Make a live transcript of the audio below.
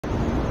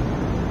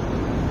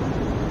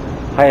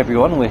Hi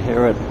everyone, we're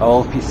here at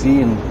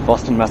OLPC in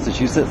Boston,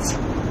 Massachusetts.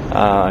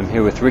 I'm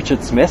here with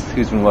Richard Smith,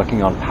 who's been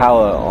working on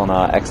power on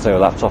our XO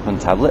laptop and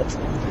tablet.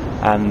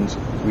 And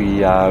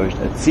we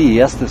at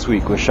CES this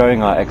week, we're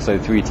showing our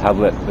XO 3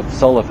 tablet with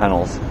solar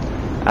panels.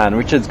 And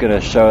Richard's going to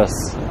show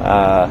us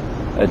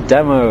a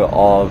demo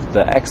of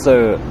the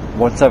XO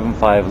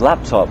 175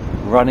 laptop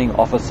running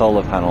off a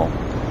solar panel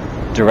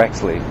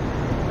directly.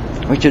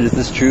 Richard, is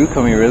this true?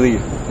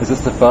 Is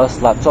this the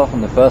first laptop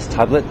and the first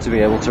tablet to be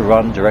able to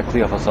run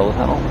directly off a solar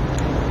panel?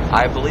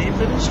 I believe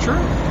it is true,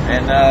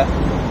 and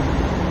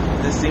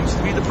this seems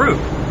to be the proof.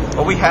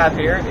 What we have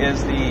here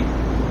is the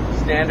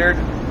standard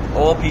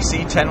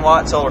OLPC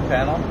 10-watt solar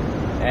panel,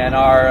 and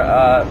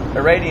our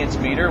irradiance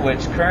meter,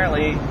 which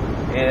currently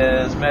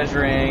is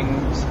measuring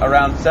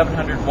around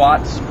 700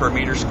 watts per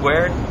meter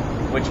squared,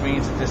 which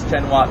means that this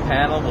 10-watt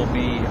panel will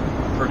be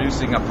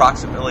producing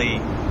approximately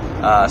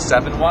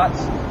 7 watts.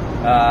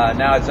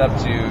 Now it's up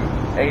to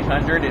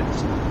 800.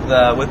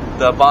 With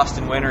the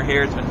Boston winter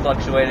here, it's been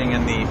fluctuating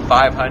in the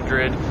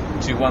 500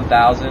 to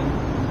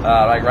 1,000.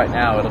 Like right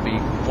now, it'll be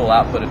full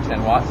output of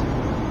 10 watts.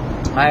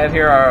 I have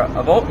here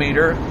a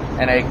voltmeter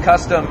and a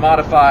custom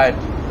modified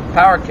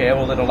power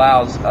cable that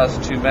allows us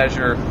to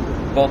measure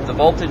both the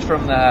voltage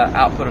from the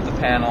output of the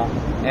panel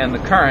and the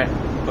current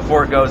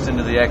before it goes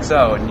into the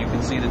XO. And you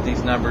can see that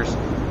these numbers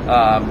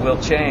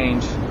will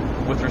change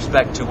with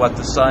respect to what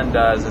the sun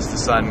does as the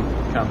sun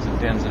comes and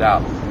dims it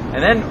out.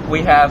 And then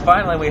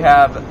finally we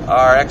have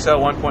our XO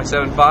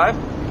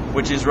 1.75,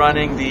 which is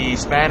running the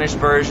Spanish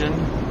version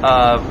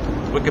of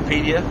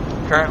Wikipedia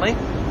currently,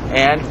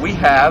 and we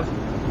have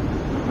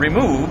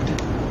removed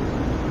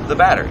the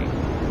battery.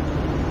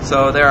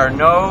 So there are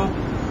no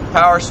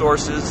power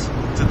sources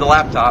to the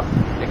laptop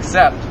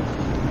except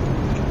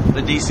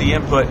the DC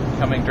input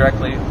coming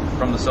directly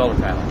from the solar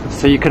panel.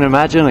 So you can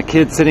imagine a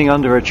kid sitting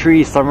under a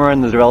tree somewhere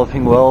in the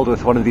developing world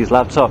with one of these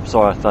laptops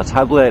or a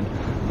tablet.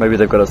 Maybe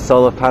they've got a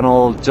solar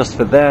panel just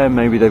for them,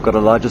 maybe they've got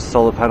a larger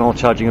solar panel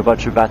charging a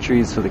bunch of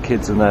batteries for the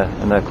kids in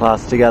their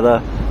class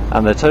together,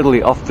 and they're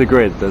totally off the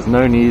grid. There's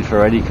no need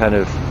for any kind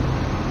of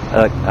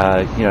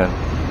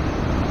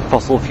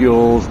fossil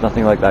fuels,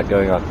 nothing like that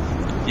going on.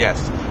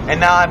 Yes, and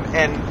now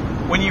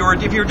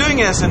if you're doing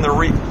this in the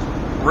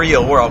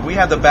real world, we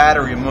have the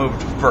battery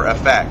removed for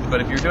effect, but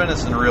if you're doing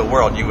this in the real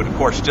world, you would of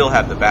course still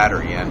have the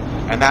battery in,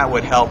 and that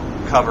would help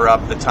cover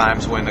up the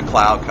times when the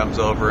cloud comes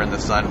over and the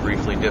sun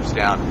briefly dips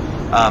down.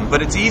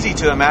 But it's easy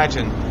to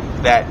imagine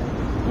that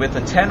with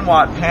a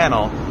 10-watt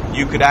panel,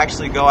 you could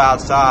actually go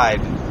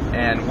outside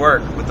and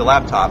work with the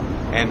laptop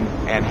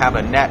and have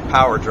a net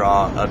power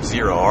draw of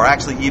 0, or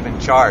actually even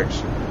charge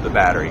the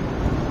battery.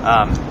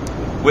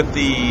 With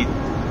the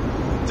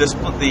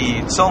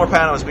solar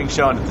panel was being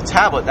shown at the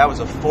tablet, that was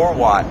a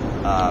 4-watt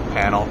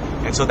panel,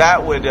 and so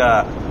that would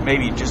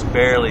maybe just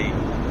barely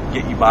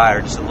get you by,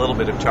 or just a little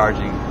bit of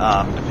charging,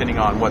 depending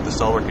on what the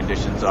solar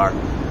conditions are.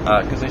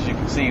 Because as you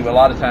can see, a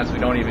lot of times we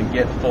don't even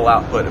get full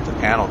output of the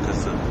panel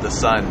because the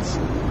sun's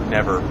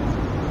never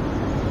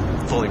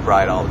fully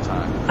bright all the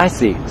time. I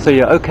see. So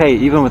you're okay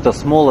even with a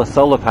smaller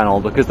solar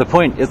panel, because the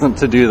point isn't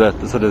to do the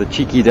sort of the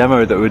cheeky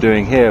demo that we're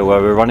doing here where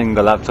we're running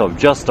the laptop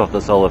just off the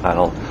solar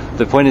panel.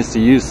 The point is to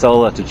use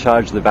solar to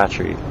charge the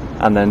battery,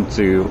 and then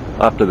to,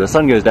 after the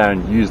sun goes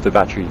down, use the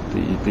battery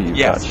that you've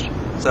charged.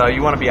 So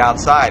you want to be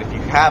outside. If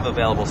you have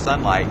available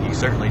sunlight, you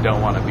certainly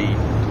don't want to be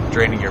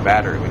draining your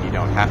battery when you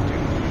don't have to.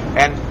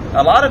 And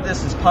a lot of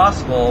this is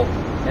possible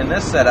in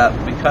this setup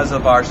because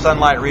of our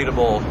sunlight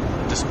readable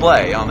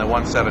display on the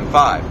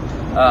 175.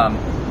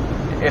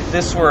 If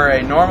this were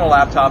a normal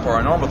laptop or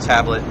a normal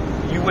tablet,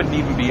 you wouldn't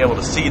even be able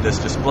to see this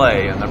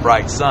display in the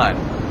bright sun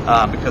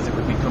because it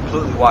would be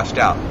completely washed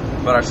out.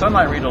 But our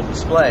sunlight readable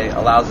display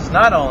allows us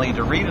not only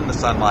to read in the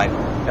sunlight,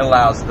 it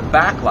allows the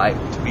backlight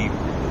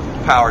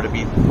power to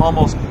be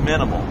almost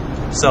minimal.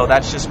 So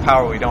that's just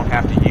power we don't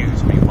have to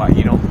use. Meanwhile,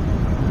 you don't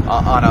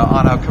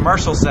on a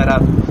commercial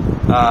setup,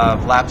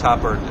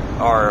 laptop or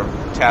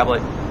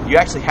tablet, you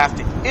actually have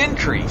to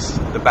increase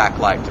the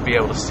backlight to be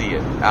able to see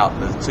it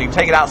out. So you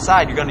take it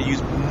outside, you're going to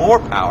use more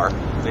power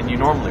than you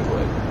normally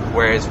would,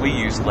 whereas we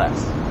use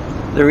less.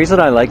 The reason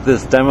I like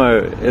this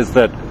demo is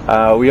that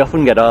we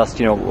often get asked,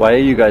 why are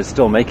you guys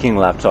still making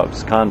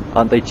laptops?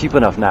 Aren't they cheap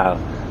enough now?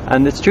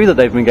 And it's true that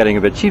they've been getting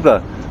a bit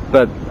cheaper,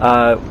 but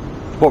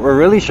what we're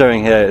really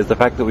showing here is the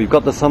fact that we've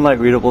got the sunlight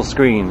readable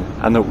screen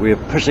and that we're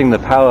pushing the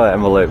power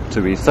envelope to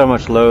be so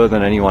much lower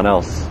than anyone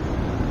else.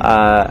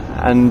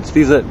 And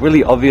these are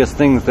really obvious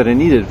things that are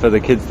needed for the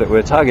kids that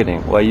we're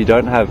targeting, where you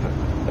don't have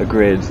a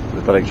grid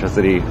with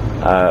electricity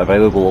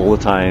available all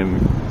the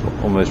time,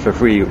 almost for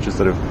free, which is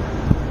sort of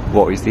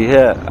what we see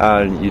here.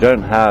 And you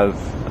don't have,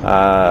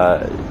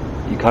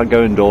 you can't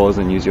go indoors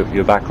and use your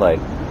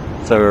backlight.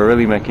 So we're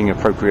really making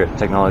appropriate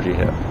technology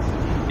here.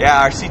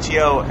 Yeah, our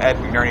CTO, Ed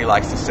McNerney,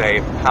 likes to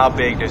say, how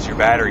big does your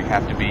battery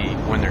have to be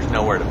when there's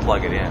nowhere to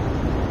plug it in?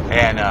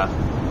 And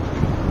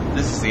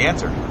this is the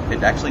answer.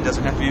 It actually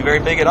doesn't have to be very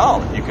big at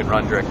all if you can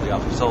run directly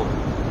off of solar.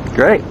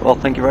 Great. Well,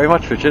 thank you very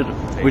much, Richard.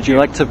 Would you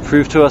like to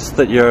prove to us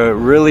that you're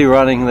really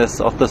running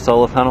this off the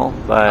solar panel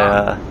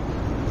by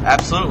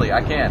Absolutely,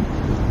 I can.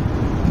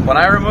 When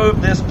I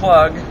remove this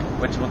plug,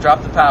 which will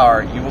drop the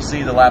power, you will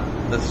see the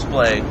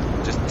display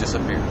just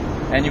disappear.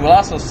 And you will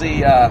also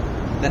see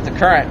that the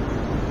current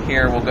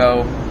here will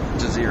go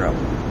to 0.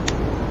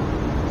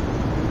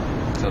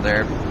 So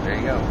there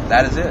you go.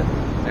 That is it.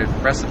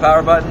 Press the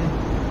power button.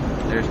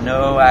 There's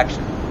no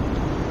action.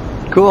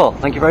 Cool.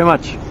 Thank you very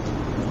much.